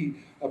to go meet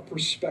a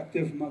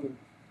prospective mother.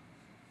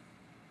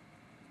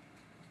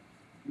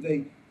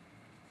 They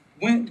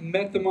went and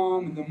met the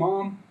mom, and the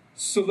mom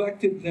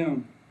selected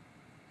them.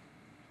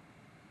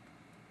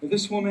 But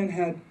this woman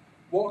had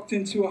walked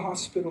into a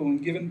hospital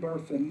and given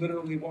birth and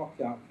literally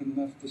walked out and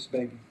left this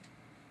baby.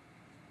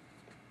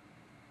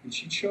 And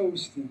she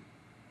chose them.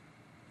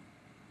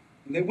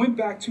 And they went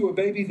back to a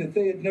baby that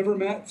they had never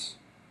met,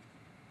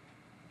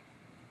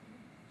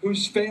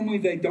 whose family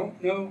they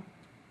don't know.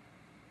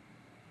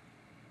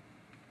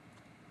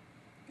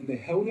 And they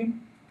held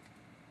him,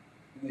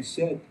 and they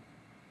said,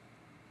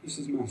 "This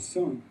is my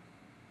son."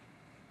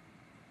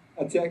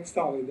 I texted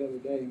Holly the other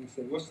day and I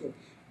said, "What's the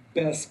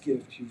best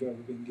gift you've ever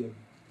been given?"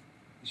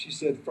 And she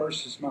said,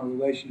 "First is my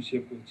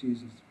relationship with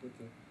Jesus, but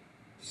the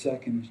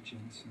second is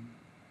Jensen."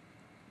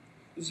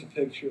 This is a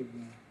picture of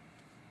that.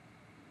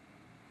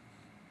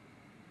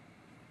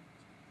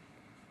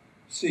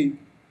 See,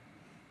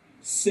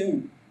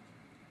 sin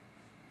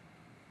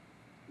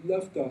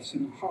left us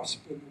in a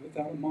hospital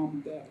without a mom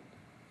and dad.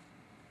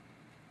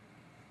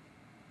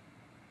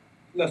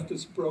 Left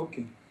us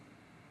broken.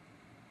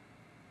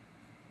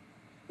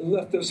 It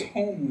left us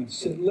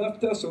homeless. It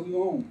left us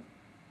alone.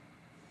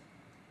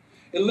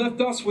 It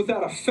left us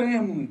without a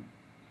family.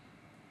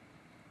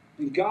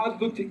 And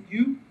God looked at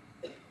you,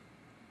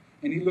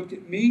 and He looked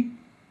at me,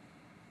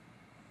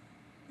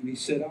 and He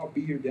said, "I'll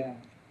be your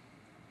dad.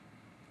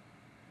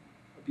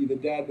 I'll be the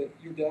dad that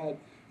your dad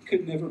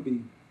could never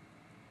be.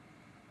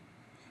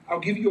 I'll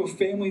give you a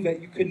family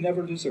that you could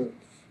never deserve."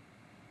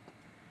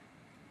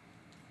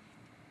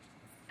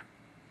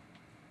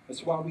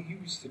 That's why we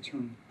use the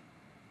term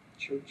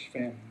church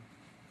family.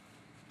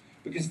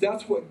 Because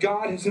that's what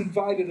God has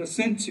invited us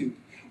into.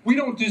 We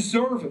don't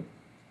deserve it.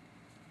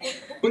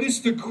 But it's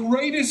the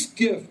greatest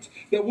gift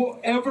that we'll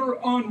ever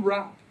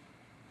unwrap.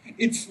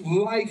 It's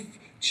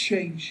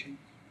life-changing.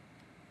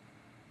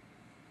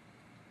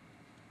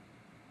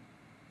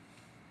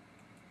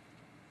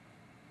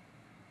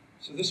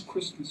 So this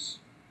Christmas,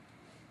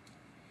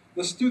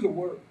 let's do the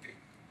work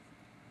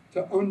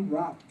to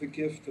unwrap the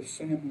gift of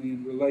family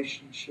and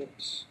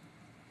relationships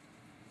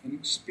and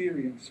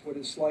experience what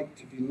it's like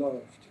to be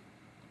loved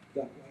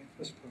that way.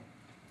 Let's pray.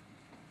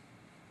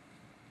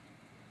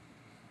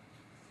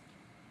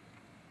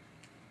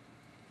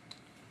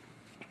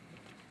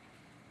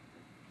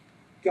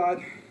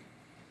 God,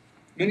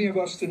 many of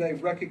us today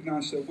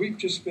recognize that we've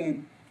just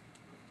been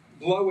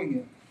blowing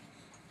it.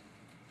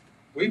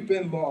 We've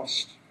been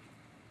lost.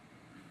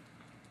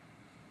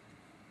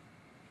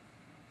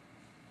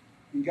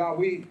 And God,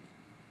 we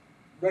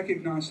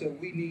recognize that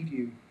we need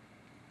you.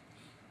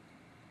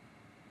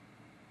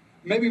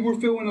 Maybe we're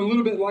feeling a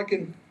little bit like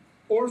an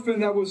orphan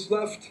that was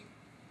left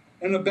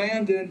and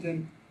abandoned,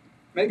 and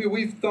maybe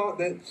we've thought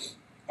that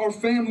our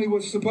family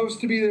was supposed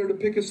to be there to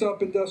pick us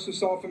up and dust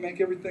us off and make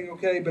everything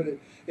okay, but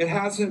it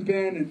hasn't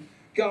been. And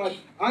God,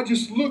 I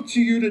just look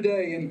to you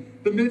today in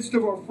the midst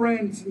of our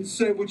friends and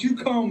say, would you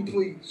come,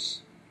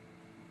 please?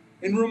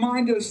 And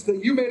remind us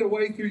that you made a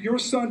way through your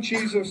son,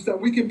 Jesus, that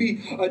we can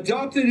be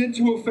adopted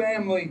into a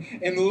family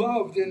and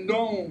loved and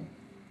known,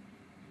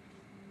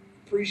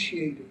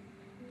 appreciated.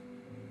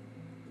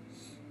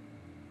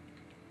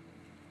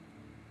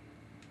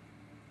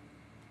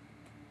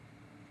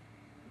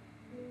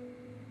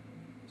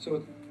 So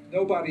with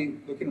nobody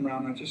looking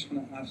around, I just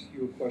want to ask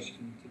you a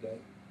question today.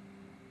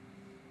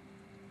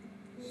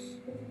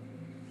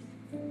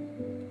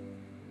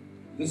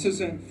 This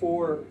isn't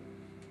for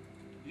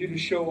you to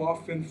show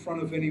off in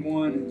front of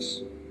anyone.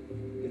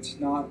 It's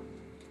not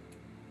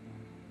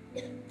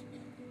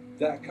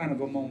that kind of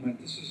a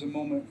moment. This is a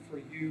moment for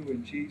you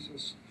and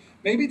Jesus.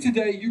 Maybe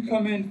today you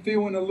come in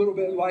feeling a little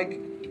bit like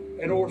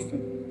an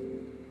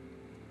orphan.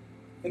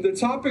 And the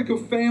topic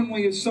of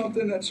family is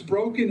something that's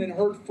broken and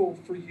hurtful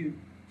for you.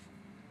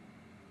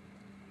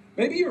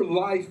 Maybe your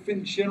life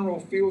in general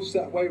feels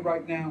that way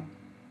right now.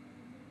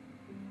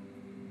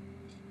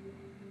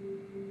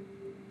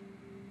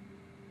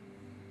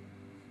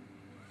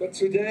 But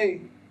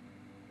today,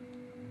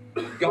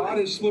 God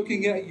is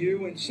looking at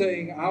you and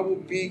saying, I will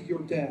be your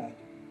dad.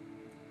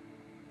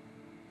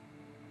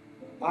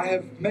 I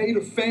have made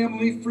a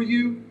family for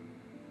you.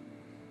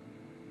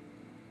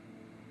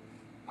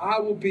 I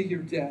will be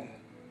your dad.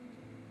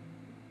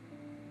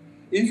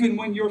 Even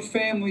when your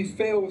family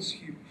fails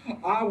you,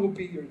 I will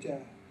be your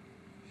dad.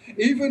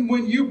 Even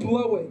when you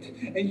blow it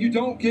and you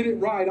don't get it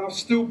right, I'll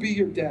still be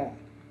your dad.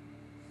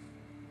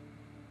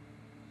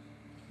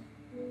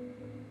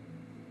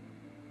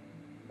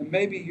 And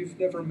maybe you've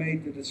never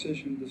made the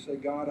decision to say,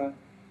 God,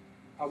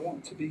 I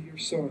want to be your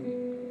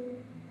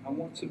son. I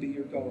want to be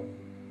your daughter.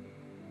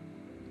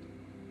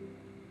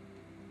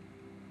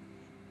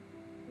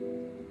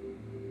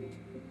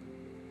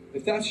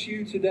 If that's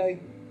you today,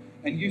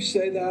 and you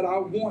say that, I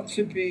want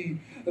to be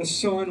a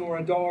son or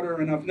a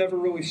daughter, and I've never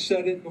really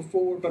said it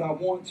before, but I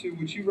want to,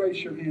 would you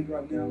raise your hand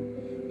right now?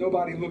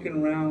 Nobody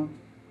looking around.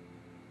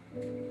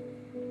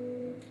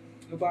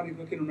 Nobody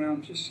looking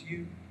around, just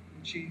you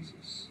and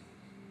Jesus.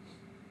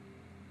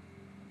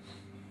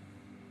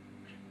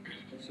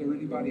 Is there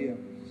anybody else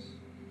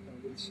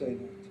that would say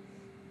that?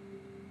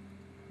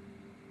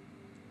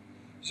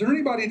 Is there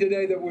anybody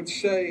today that would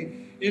say,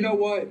 you know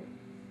what?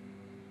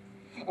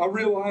 I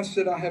realize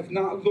that I have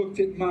not looked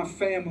at my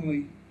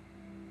family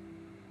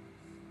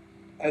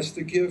as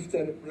the gift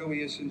that it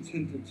really is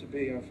intended to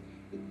be. I've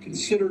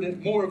considered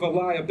it more of a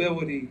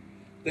liability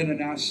than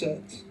an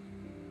asset.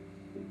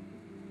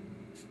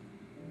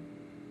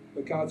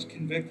 But God's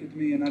convicted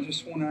me, and I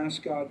just want to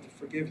ask God to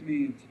forgive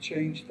me and to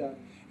change that.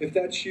 If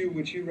that's you,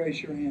 would you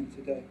raise your hand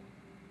today?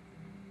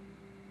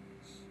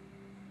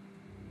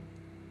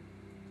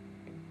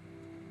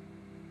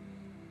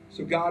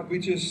 So God, we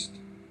just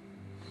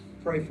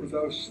pray for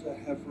those that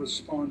have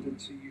responded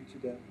to you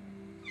today.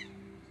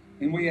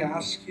 And we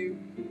ask you,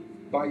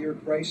 by your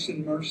grace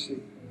and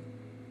mercy,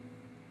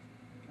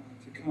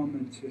 God, to come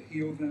and to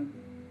heal them,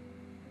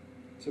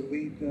 to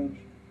lead them,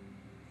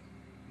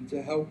 and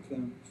to help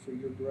them for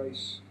your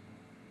grace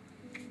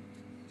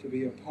to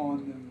be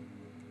upon them,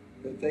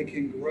 that they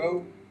can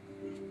grow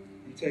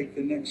and take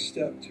the next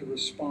step to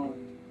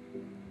respond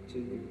to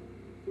you.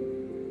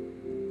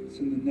 It's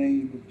in the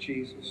name of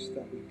Jesus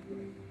that we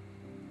pray.